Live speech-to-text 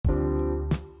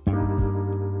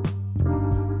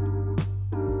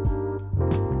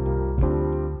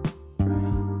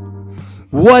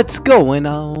What's going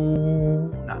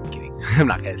on? No, I'm kidding. I'm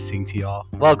not going to sing to y'all.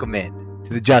 Welcome in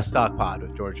to the Just Talk Pod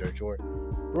with George George,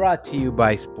 brought to you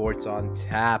by Sports on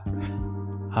Tap.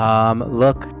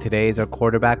 Look, today is our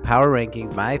quarterback power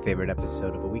rankings, my favorite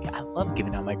episode of the week. I love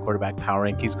giving out my quarterback power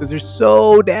rankings because they're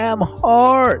so damn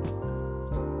hard.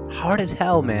 Hard as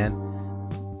hell, man.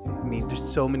 I mean, there's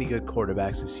so many good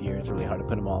quarterbacks this year. It's really hard to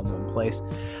put them all in one place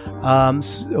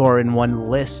or in one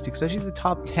list, especially the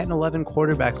top 10, 11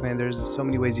 quarterbacks, man. There's so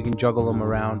many ways you can juggle them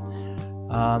around.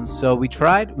 So we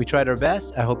tried our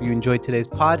best. I hope you enjoyed today's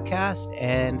podcast.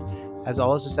 And as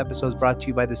always, this episode is brought to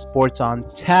you by the Sports on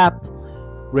Tap.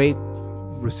 Rate,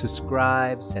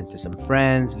 subscribe, send to some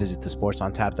friends. Visit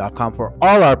thesportsontap.com for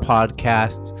all our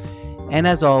podcasts. And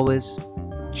as always,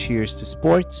 cheers to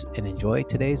sports and enjoy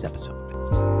today's episode.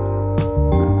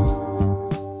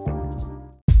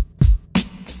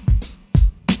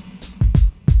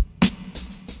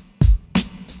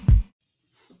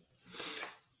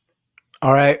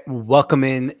 All right, welcome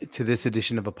in to this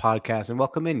edition of a podcast, and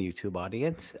welcome in, YouTube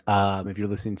audience. If you're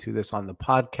listening to this on the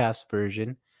podcast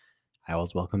version, I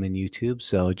always welcome in YouTube.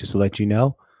 So just to let you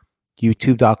know,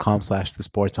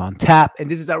 youtube.com/thesportsontap,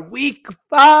 and this is our week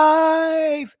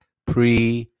 5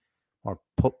 pre-week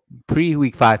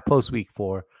 5, post week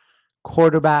 4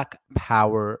 quarterback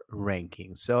power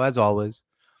rankings. So as always,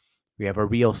 we have our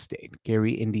real estate: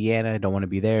 Gary, Indiana, don't want to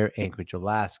be there; Anchorage,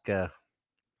 Alaska.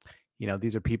 You know,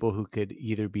 these are people who could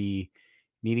either be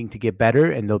needing to get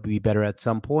better and they'll be better at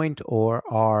some point, or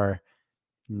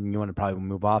you want to probably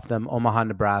move off them. Omaha,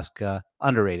 Nebraska,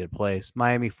 underrated place.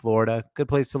 Miami, Florida, good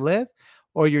place to live,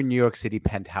 or your New York City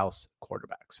penthouse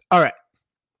quarterbacks. All right,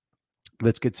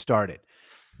 let's get started.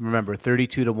 Remember,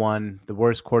 32-1, the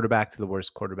worst quarterback to the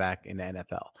worst quarterback in the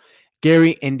NFL.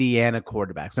 Gary, Indiana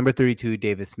quarterbacks. Number 32,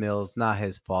 Davis Mills. Not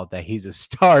his fault that he's a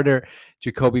starter.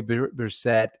 Jacoby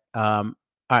Brissett.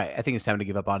 All right, I think it's time to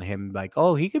give up on him. Like,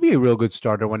 oh, he could be a real good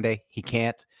starter one day. He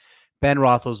can't. Ben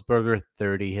Roethlisberger,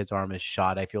 30. His arm is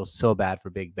shot. I feel so bad for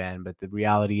Big Ben, but the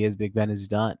reality is Big Ben is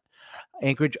done.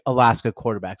 Anchorage, Alaska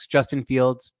quarterbacks. Justin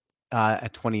Fields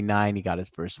at 29. He got his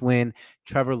first win.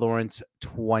 Trevor Lawrence,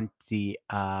 20.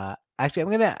 Actually, I'm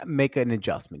going to make an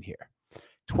adjustment here.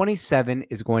 27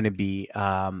 is going to be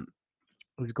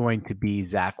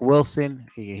Zach Wilson.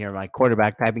 You can hear my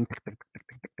quarterback typing.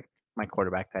 My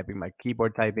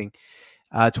keyboard typing.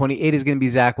 28 is going to be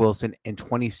Zach Wilson, and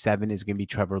 27 is going to be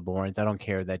Trevor Lawrence. I don't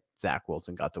care that Zach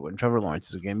Wilson got to win. Trevor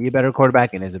Lawrence is going to be a better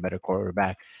quarterback and is a better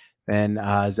quarterback than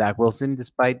Zach Wilson,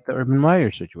 despite the Urban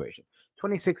Meyer situation.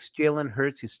 26, Jalen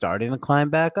Hurts. He's starting to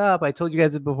climb back up. I told you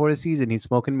guys before the season, he's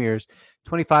smoking mirrors.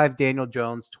 25, Daniel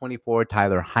Jones. 24,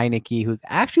 Tyler Heineke, who's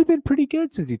actually been pretty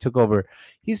good since he took over.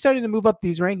 He's starting to move up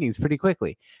these rankings pretty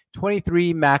quickly.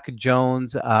 23, Mac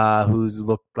Jones, who's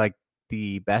looked like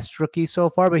the best rookie so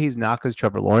far, but he's not because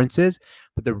Trevor Lawrence is.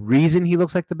 But the reason he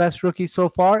looks like the best rookie so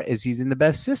far is he's in the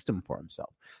best system for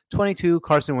himself. 22,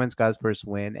 Carson Wentz got his first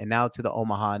win. And now to the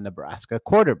Omaha, Nebraska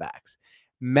quarterbacks.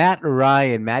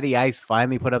 Matty Ice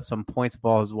finally put up some points with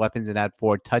all his weapons and had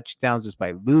 4 touchdowns just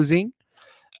by losing.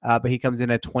 But he comes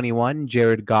in at 21.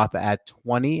 Jared Goff at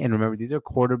 20. And remember, these are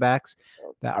quarterbacks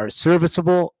that are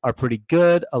serviceable, are pretty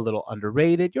good, a little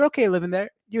underrated. You're okay living there.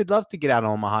 You'd love to get out of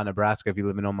Omaha, Nebraska. If you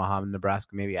live in Omaha,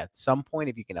 Nebraska, maybe at some point,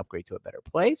 if you can upgrade to a better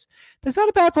place. That's not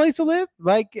a bad place to live.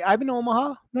 Like, I've been to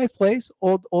Omaha. Nice place.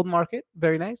 Old market.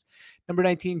 Very nice. Number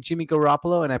 19, Jimmy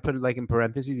Garoppolo. And I put it like in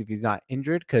parentheses if he's not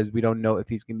injured, because we don't know if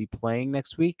he's going to be playing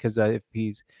next week. Because if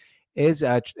he's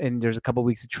and there's a couple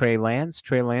weeks of Trey Lance.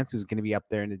 Trey Lance is going to be up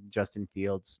there in the Justin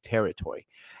Fields territory.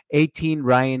 18,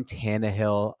 Ryan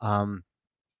Tannehill.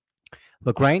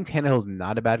 Look, Ryan Tannehill is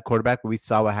not a bad quarterback, but we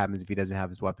saw what happens if he doesn't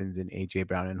have his weapons in A.J.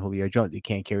 Brown and Julio Jones. He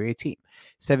can't carry a team.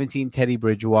 17, Teddy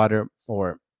Bridgewater,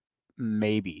 or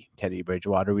maybe Teddy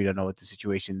Bridgewater. We don't know what the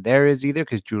situation there is either,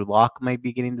 because Drew Lock might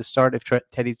be getting the start if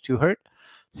Teddy's too hurt.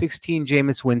 16,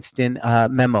 Jameis Winston.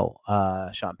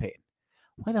 Sean Payton.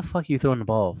 Why the fuck are you throwing the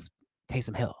ball of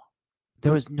Taysom Hill?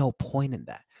 There was no point in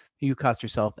that. You cost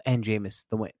yourself and Jameis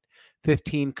the win.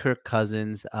 15, Kirk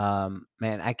Cousins.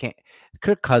 Man, I can't.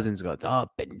 Kirk Cousins goes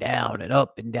up and down and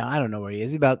up and down. I don't know where he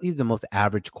is. He's the most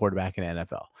average quarterback in the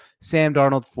NFL. Sam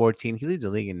Darnold, 14. He leads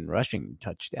the league in rushing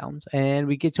touchdowns. And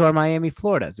we get to our Miami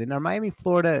Floridas. And our Miami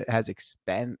Florida has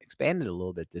expanded a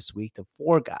little bit this week to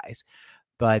 4 guys.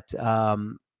 But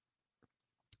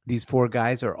these 4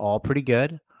 guys are all pretty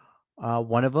good.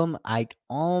 One of them,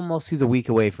 he's a week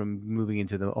away from moving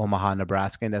into the Omaha,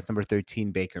 Nebraska, and that's number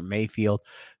 13, Baker Mayfield,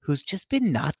 who's just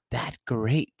been not that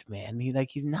great, man.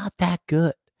 He's not that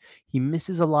good. He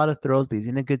misses a lot of throws, but he's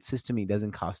in a good system. He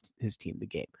doesn't cost his team the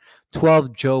game.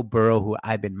 12, Joe Burrow, who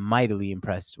I've been mightily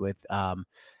impressed with.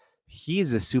 He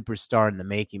is a superstar in the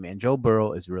making, man. Joe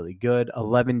Burrow is really good.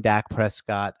 11, Dak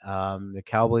Prescott. The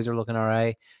Cowboys are looking all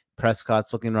right.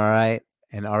 Prescott's looking all right.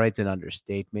 And all right's an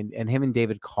understatement. And him and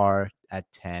David Carr at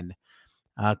 10.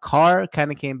 Carr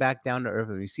kind of came back down to earth.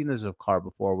 We've seen this with Carr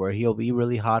before where he'll be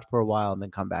really hot for a while and then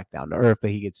come back down to earth, but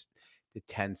he gets the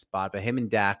 10 spot. But him and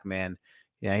Dak, man,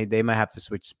 yeah, they might have to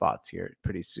switch spots here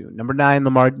pretty soon. Number 9,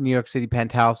 New York City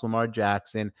Penthouse, Lamar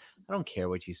Jackson. I don't care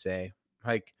what you say.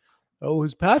 Like, oh,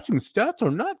 his passing stats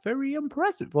are not very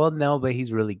impressive. Well, no, but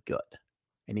he's really good.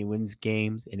 And he wins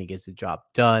games and he gets the job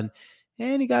done.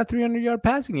 And he got a 300-yard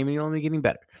passing game and he's only getting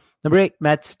better. Number 8,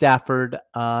 Matt Stafford.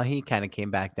 He kind of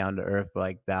came back down to earth,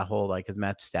 like that whole, like, has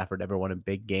Matt Stafford ever won a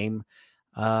big game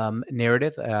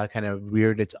narrative? Kind of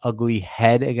reared its ugly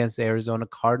head against the Arizona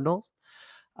Cardinals.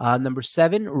 Number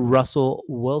 7, Russell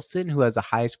Wilson, who has the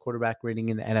highest quarterback rating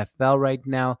in the NFL right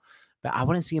now. But I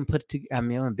want to see him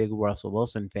I'm a big Russell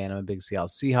Wilson fan. I'm a big Seattle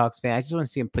Seahawks fan. I just want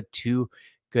to see him put 2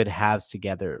 good halves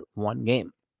together one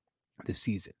game this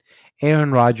season. Aaron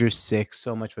Rodgers, 6.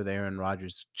 So much for the Aaron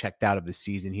Rodgers checked out of the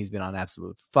season. He's been on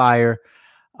absolute fire.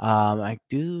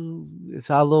 It's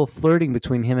a little flirting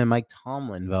between him and Mike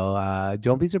Tomlin, though.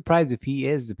 Don't be surprised if he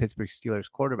is the Pittsburgh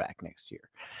Steelers quarterback next year.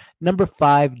 Number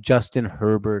 5, Justin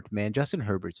Herbert. Man, Justin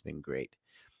Herbert's been great.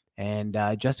 And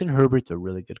Justin Herbert's a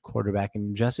really good quarterback.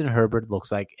 And Justin Herbert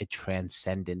looks like a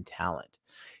transcendent talent.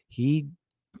 He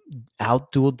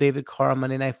outdueled David Carr on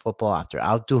Monday Night Football after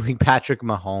outdueling Patrick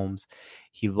Mahomes.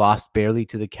 He lost barely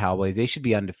to the Cowboys. They should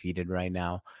be undefeated right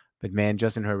now. But, man,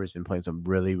 Justin Herbert's been playing some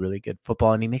really, really good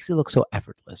football, and he makes it look so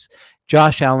effortless.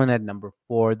 Josh Allen at number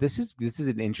 4. This is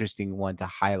an interesting one to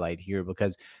highlight here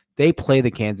because they play the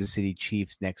Kansas City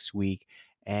Chiefs next week.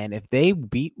 And if they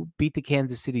beat the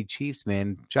Kansas City Chiefs,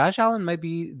 man, Josh Allen might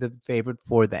be the favorite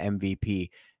for the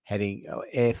MVP heading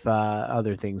if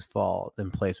other things fall in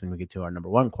place when we get to our number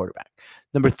 1 quarterback.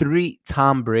 Number 3,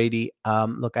 Tom Brady.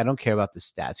 Look, I don't care about the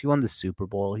stats. He won the Super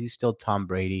Bowl. He's still Tom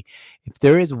Brady. If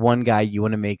there is one guy you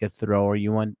want to make a throw or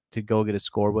you want to go get a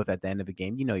score with at the end of a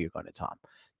game, you know you're going to Tom.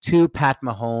 2, Pat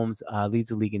Mahomes leads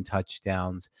the league in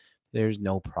touchdowns. There's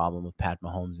no problem with Pat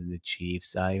Mahomes and the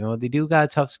Chiefs. They do got a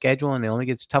tough schedule, and it only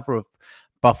gets tougher with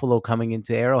Buffalo coming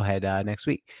into Arrowhead next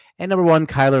week. And number 1,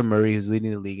 Kyler Murray, who's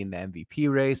leading the league in the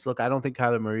MVP race. Look, I don't think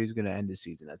Kyler Murray is going to end the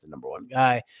season as the number 1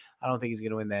 guy. I don't think he's going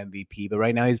to win the MVP. But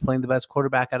right now, he's playing the best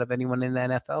quarterback out of anyone in the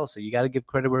NFL. So you got to give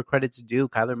credit where credit's due.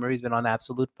 Kyler Murray's been on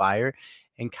absolute fire.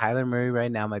 And Kyler Murray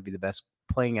right now might be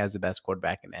playing as the best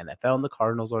quarterback in the NFL. And the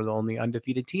Cardinals are the only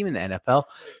undefeated team in the NFL.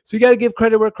 So you got to give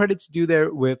credit where credit's due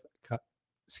there with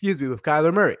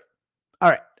Kyler Murray. All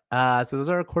right. So those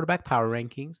are our quarterback power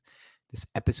rankings. This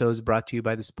episode is brought to you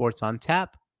by the Sports on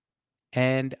Tap.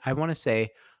 And I want to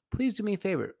say, please do me a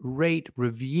favor. Rate,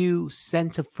 review,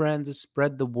 send to friends,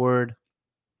 spread the word.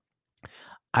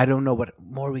 I don't know what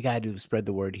more we got to do to spread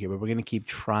the word here, but we're going to keep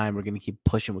trying. We're going to keep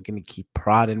pushing. We're going to keep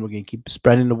prodding. We're going to keep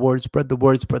spreading the word, spread the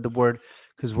word,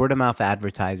 because word of mouth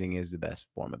advertising is the best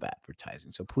form of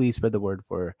advertising. So please spread the word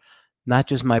for not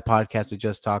just my podcast with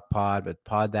Just Talk Pod, but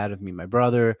pod that of me, my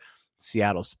brother,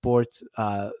 Seattle Sports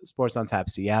on Tap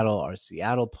Seattle, our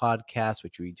Seattle podcast,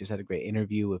 which we just had a great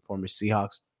interview with former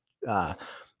Seahawks,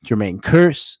 Jermaine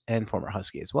Kearse, and former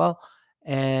Husky as well.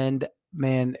 And,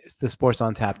 man, it's the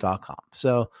sportsontap.com.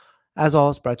 So, as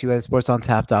always, brought to you by the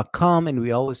sportsontap.com. And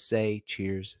we always say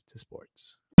cheers to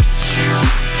sports.